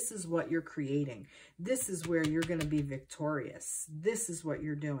 feminines. This is what you're creating. This is where you're going to be victorious. This is what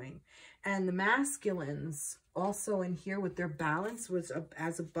you're doing. And the masculines also in here with their balance was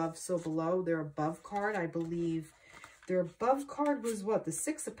as above, so below. Their above card, I believe. Their above card was what? The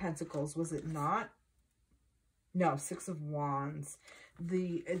 6 of Pentacles, was it not? No, 6 of Wands.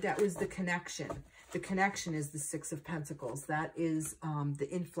 That was the connection. The connection is the 6 of Pentacles. That is the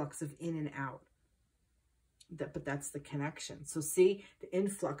influx of in and out. But that's the connection. So see, the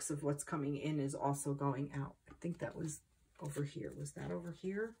influx of what's coming in is also going out. I think that was over here. Was that over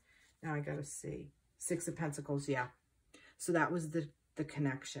here? Now I got to see. 6 of Pentacles, yeah. So that was the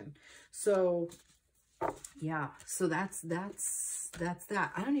connection. So yeah, so that's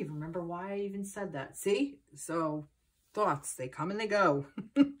that. I don't even remember why I even said that. See? So thoughts, they come and they go.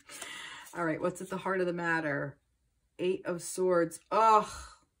 All right, what's at the heart of the matter? 8 of Swords.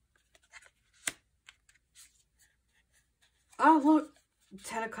 Oh, look,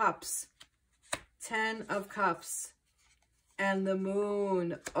 10 of Cups. 10 of Cups. And the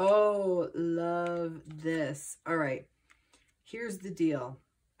Moon. Oh, love this. All right, here's the deal.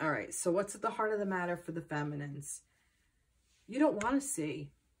 All right, so what's at the heart of the matter for the feminines? You don't want to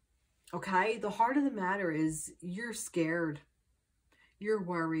see, okay? The heart of the matter is you're scared. You're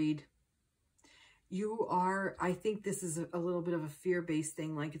worried. You are, I think this is a little bit of a fear-based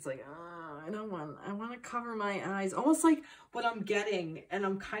thing. Like, it's like, oh, I want to cover my eyes. Almost like what I'm getting, and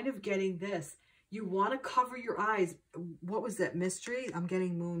I'm kind of getting this. You want to cover your eyes. What was that? Mystery? I'm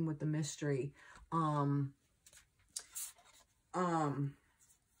getting Moon with the mystery.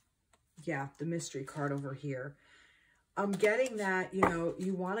 Yeah, the mystery card over here. I'm getting that, you know,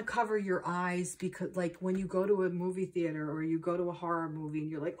 you want to cover your eyes because, like, when you go to a movie theater or you go to a horror movie and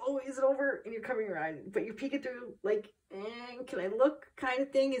you're like, oh, is it over? And you're covering your eyes, but you're peeking through, like, can I look kind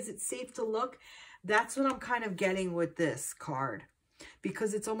of thing? Is it safe to look? That's what I'm kind of getting with this card,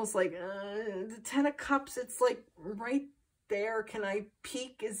 because it's almost like the 10 of Cups. It's like right there. Can I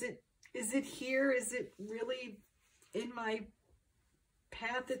peek? Is it here? Is it really in my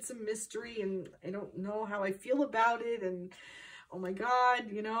path? It's a mystery, and I don't know how I feel about it. And oh my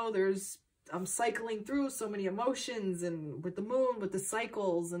God, you know, I'm cycling through so many emotions, and with the Moon, with the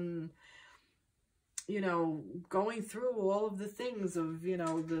cycles, and you know, going through all of the things of, you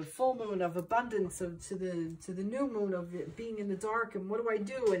know, the full moon of abundance to the new moon of it being in the dark, and what do I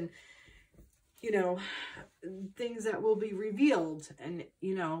do, and you know, things that will be revealed, and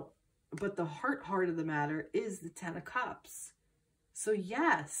you know, but the heart of the matter is the 10 of Cups. So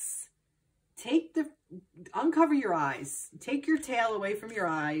yes, uncover your eyes. Take your tail away from your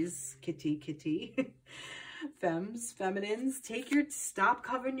eyes. Kitty. Feminines, stop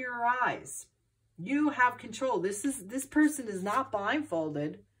covering your eyes. You have control. This person is not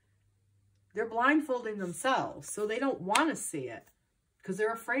blindfolded. They're blindfolding themselves. So they don't want to see it because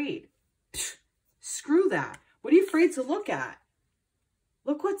they're afraid. Psh, screw that. What are you afraid to look at?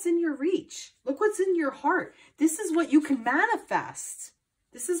 Look what's in your reach. Look what's in your heart. This is what you can manifest.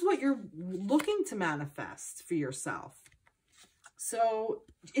 This is what you're looking to manifest for yourself. So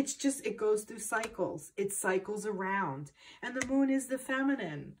it's just, it goes through cycles. It cycles around. And the moon is the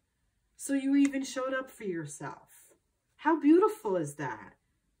feminine. So you even showed up for yourself. How beautiful is that?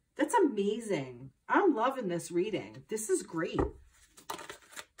 That's amazing. I'm loving this reading. This is great.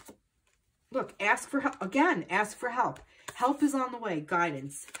 Look, ask for help. Again, ask for help. Help is on the way.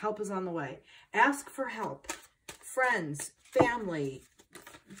 Guidance. Help is on the way. Ask for help. Friends, family,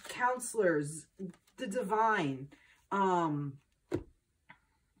 counselors, the divine,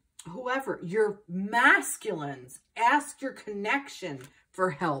 whoever, your masculines, ask your connection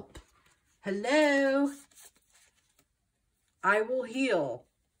for help. Hello. I will heal.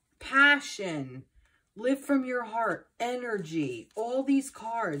 Passion. Live from your heart. Energy. All these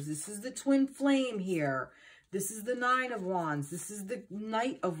cards. This is the twin flame here. This is the 9 of Wands. This is the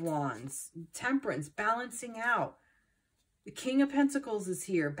Knight of Wands. Temperance. Balancing out. The King of Pentacles is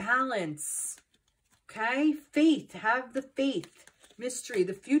here. Balance. Okay? Faith. Have the faith. Mystery.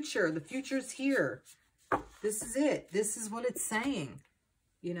 The future. The future's here. This is it. This is what it's saying.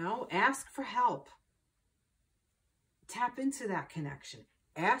 You know? Ask for help. Tap into that connection.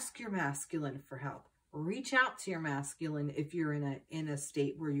 Ask your masculine for help. Reach out to your masculine if you're in a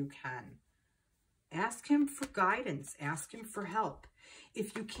state where you can. Ask him for guidance. Ask him for help.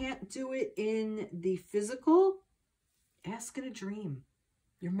 If you can't do it in the physical, ask in a dream.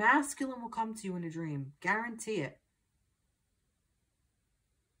 Your masculine will come to you in a dream. Guarantee it.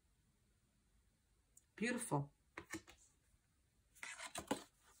 Beautiful.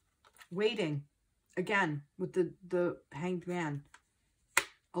 Waiting. Again, with the Hanged Man.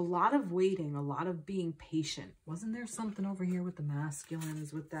 A lot of waiting, a lot of being patient. Wasn't there something over here with the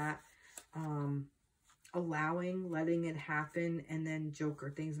masculines, with that allowing, letting it happen, and then Joker,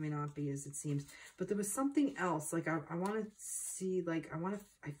 things may not be as it seems. But there was something else. Like, I want to see, like,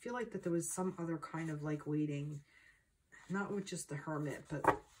 I feel like that there was some other kind of, like, waiting. Not with just the Hermit,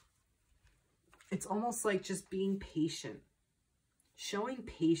 but it's almost like just being patient. Showing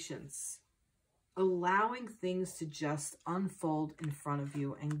patience. Allowing things to just unfold in front of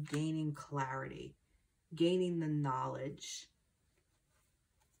you and gaining clarity, gaining the knowledge.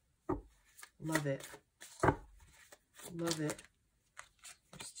 Love it. Love it.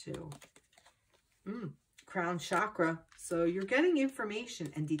 There's 2. Crown chakra. So you're getting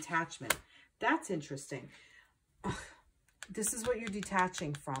information and detachment. That's interesting. Ugh. This is what you're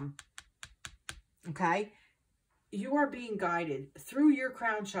detaching from. Okay? You are being guided through your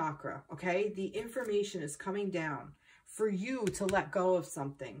crown chakra, okay? The information is coming down for you to let go of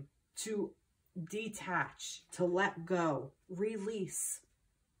something, to detach, to let go, release,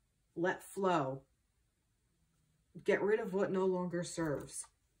 let flow. Get rid of what no longer serves.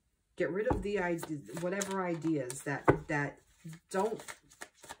 Get rid of the whatever ideas that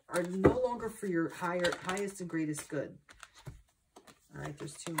are no longer for your highest and greatest good. All right,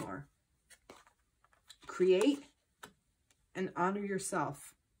 there's 2 more. Create and honor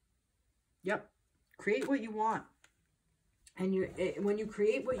yourself. Yep. Create what you want. And when you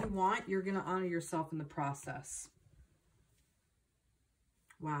create what you want, you're going to honor yourself in the process.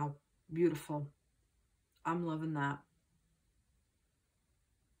 Wow. Beautiful. I'm loving that.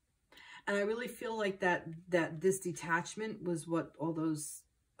 And I really feel like that this detachment was what all those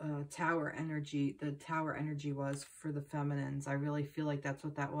the tower energy was for the feminines. I really feel like that's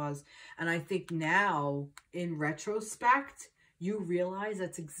what that was. And I think now, in retrospect, you realize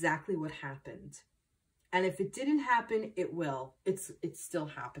that's exactly what happened. And if it didn't happen, it will. It's still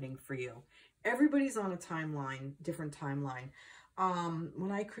happening for you. Everybody's on a timeline, different timeline.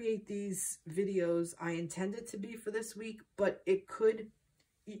 When I create these videos, I intend it to be for this week, but it could,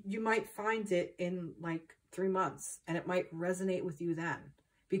 you might find it in like 3 months, and it might resonate with you then.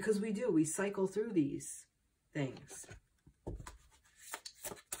 Because we cycle through these things.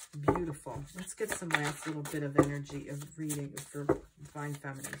 Beautiful. Let's get some last little bit of energy of reading for Divine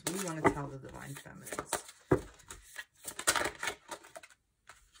Feminines. What do you want to tell the Divine Feminines?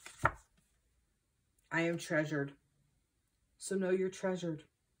 I am treasured. So know you're treasured.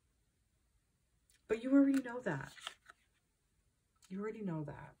 But you already know that. You already know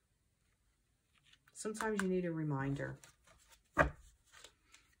that. Sometimes you need a reminder.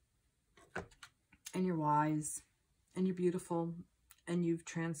 and you're wise, and you're beautiful, and you've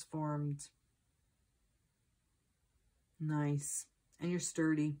transformed. Nice. And you're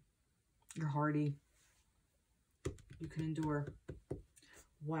sturdy. You're hardy. You can endure.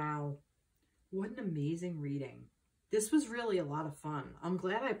 Wow. What an amazing reading. This was really a lot of fun. I'm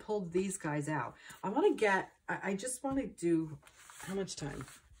glad I pulled these guys out. I want to get, I just want to do, how much time?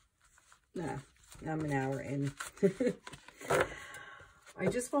 Nah, I'm an hour in. I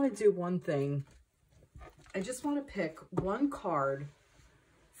just want to do one thing. I just want to pick one card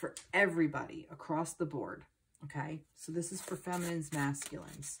for everybody across the board. Okay, so this is for feminines,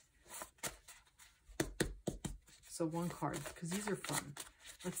 masculines. So one card, because these are fun.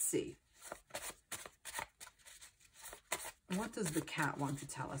 Let's see. What does the cat want to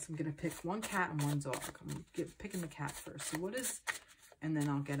tell us? I'm going to pick one cat and one dog. I'm picking the cat first. So what is, and then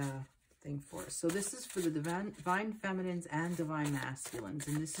I'll get a thing for it. So this is for the divine feminines and divine masculines.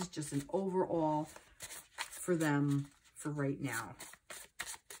 And this is just an overall for them for right now.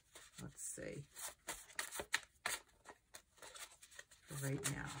 Let's see. For right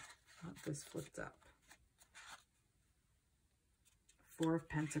now. Oh, this flipped up. Four of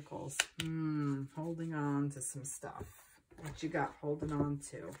Pentacles. Holding on to some stuff. What you got holding on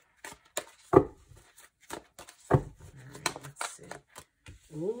to? All right, let's see.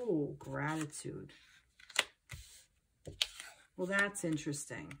 Ooh, gratitude. Well, that's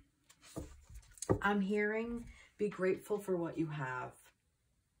interesting. I'm hearing be grateful for what you have.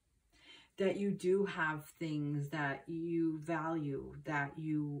 That you do have things that you value, that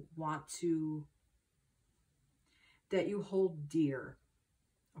you want to, that you hold dear.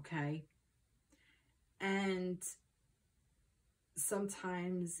 Okay? And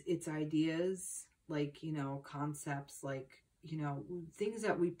sometimes it's ideas, like, you know, concepts, like, you know, things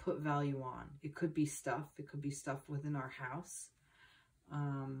that we put value on. It could be stuff. It could be stuff within our house.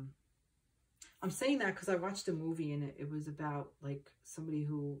 I'm saying that because I watched a movie and it was about, like, somebody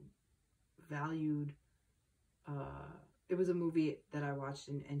who valued, it was a movie that I watched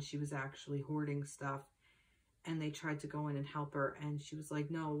and she was actually hoarding stuff. And they tried to go in and help her. And she was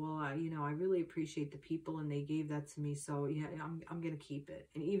like, no, well, you know, I really appreciate the people and they gave that to me. So yeah, I'm going to keep it.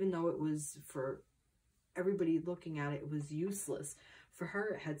 And even though it was for everybody looking at it, it was useless. For her,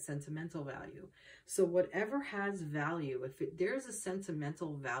 it had sentimental value. So whatever has value, if there's a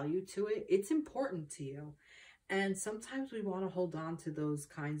sentimental value to it, it's important to you. And sometimes we want to hold on to those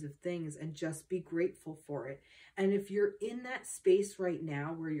kinds of things and just be grateful for it. And if you're in that space right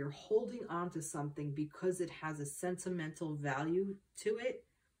now where you're holding on to something because it has a sentimental value to it,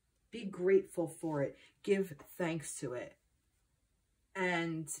 be grateful for it. Give thanks to it.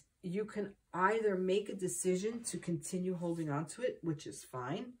 And you can either make a decision to continue holding on to it, which is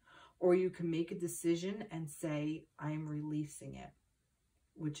fine, or you can make a decision and say, I'm releasing it,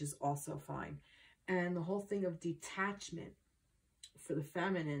 which is also fine. And the whole thing of detachment for the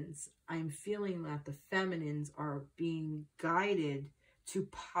feminines, I'm feeling that the feminines are being guided to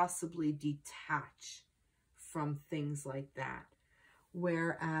possibly detach from things like that.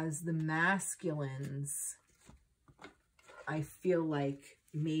 Whereas the masculines, I feel like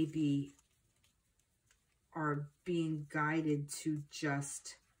maybe are being guided to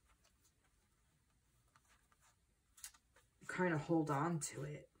just kind of hold on to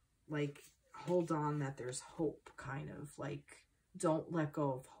it. Like, hold on that there's hope, kind of. Like, don't let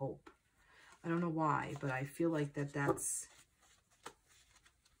go of hope. I don't know why, but I feel like that's,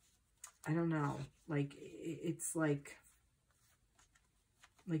 I don't know. Like, it's like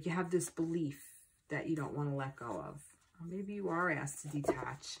you have this belief that you don't want to let go of. Or maybe you are asked to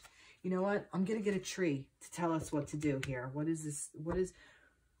detach. You know what? I'm going to get a tree to tell us what to do here. What is this?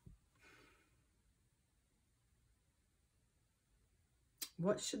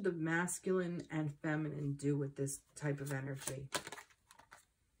 What should the masculine and feminine do with this type of energy?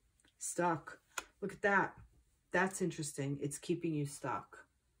 Stuck. Look at that. That's interesting. It's keeping you stuck.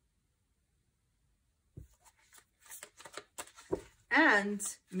 And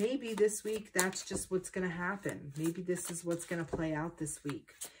maybe this week, that's just what's going to happen. Maybe this is what's going to play out this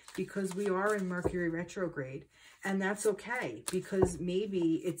week. Because we are in Mercury retrograde. And that's okay. Because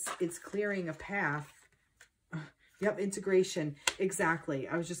maybe it's clearing a path. Yep, integration. Exactly.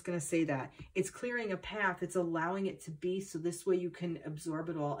 I was just going to say that. It's clearing a path. It's allowing it to be, so this way you can absorb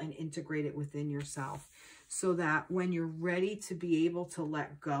it all and integrate it within yourself. So that when you're ready to be able to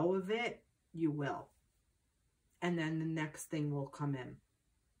let go of it, you will. And then the next thing will come in.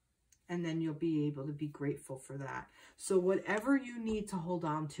 And then you'll be able to be grateful for that. So whatever you need to hold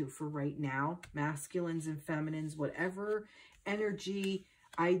on to for right now, masculines and feminines, whatever energy,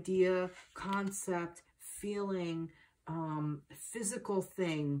 idea, concept, feeling, physical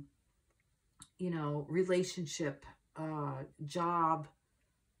thing, you know, relationship, job,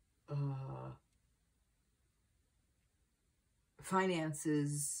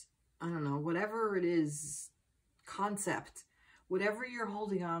 finances, I don't know, whatever it is, concept, whatever you're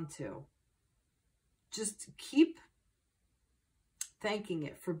holding on to, just keep thanking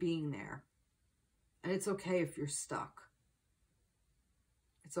it for being there. And it's okay if you're stuck.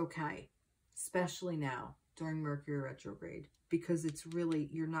 It's okay, especially now during Mercury retrograde, because it's really,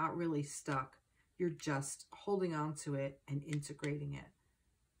 you're not really stuck. You're just holding on to it and integrating it.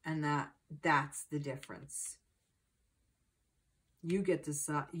 And that's the difference. You get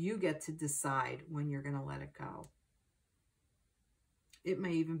to decide when you're going to let it go. It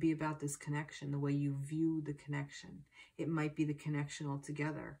may even be about this connection, the way you view the connection. It might be the connection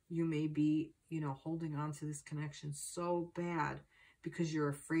altogether. You may be, you know, holding on to this connection so bad because you're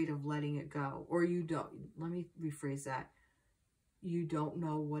afraid of letting it go. Or you don't, let me rephrase that. You don't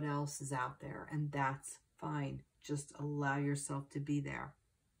know what else is out there, and that's fine. Just allow yourself to be there.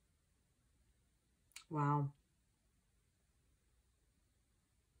 Wow.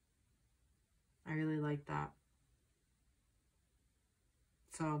 I really like that.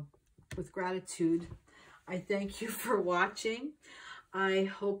 So, with gratitude, I thank you for watching. I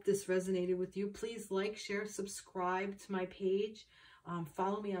hope this resonated with you. Please like, share, subscribe to my page.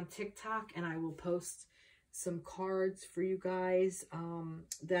 Follow me on TikTok, and I will post some cards for you guys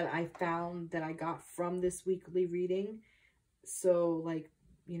that I found that I got from this weekly reading. So, like,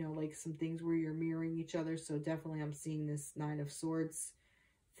 you know, like some things where you're mirroring each other. So definitely I'm seeing this 9 of Swords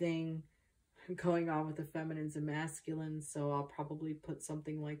thing going on with the feminines and masculines. So I'll probably put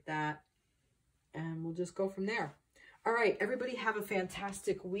something like that, and we'll just go from there. All right, everybody have a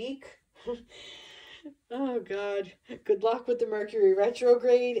fantastic week. Oh, God. Good luck with the Mercury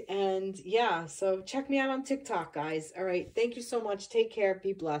retrograde. And yeah, so check me out on TikTok, guys. All right. Thank you so much. Take care.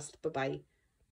 Be blessed. Bye-bye.